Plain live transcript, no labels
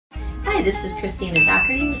Hi, this is Cristina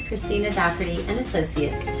Dougherty with Cristina Dougherty and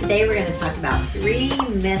Associates. Today we're going to talk about 3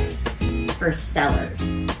 myths for sellers.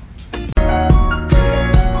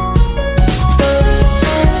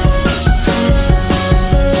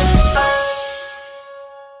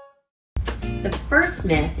 The first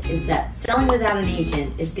myth is that selling without an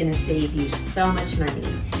agent is going to save you so much money.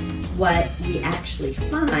 What we actually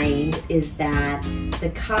find is that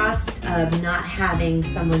the cost of not having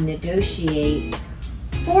someone negotiate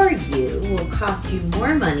for you will cost you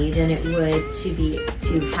more money than it would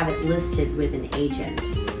to have it listed with an agent.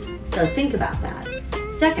 So think about that.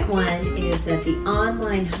 Second one is that the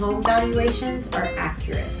online home valuations are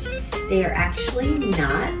accurate. They are actually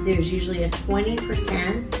not. There's usually a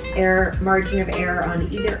 20% margin of error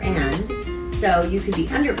on either end. So you could be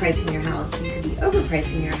underpricing your house, you could be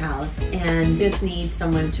overpricing your house, and just need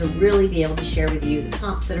someone to really be able to share with you the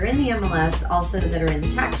comps that are in the MLS, also that are in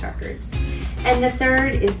the tax records. And the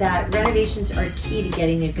third is that renovations are key to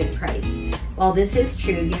getting a good price. While this is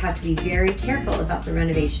true, you have to be very careful about the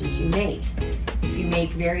renovations you make. If you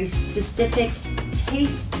make very specific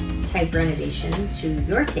taste type renovations to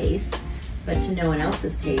your taste, but to no one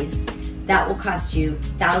else's taste, that will cost you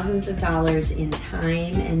thousands of dollars in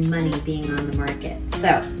time and money being on the market.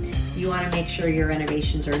 So you want to make sure your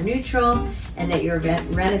renovations are neutral and that you're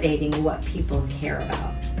renovating what people care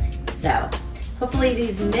about. So hopefully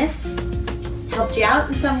these myths helped you out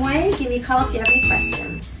in some way. Give me a call if you have any questions.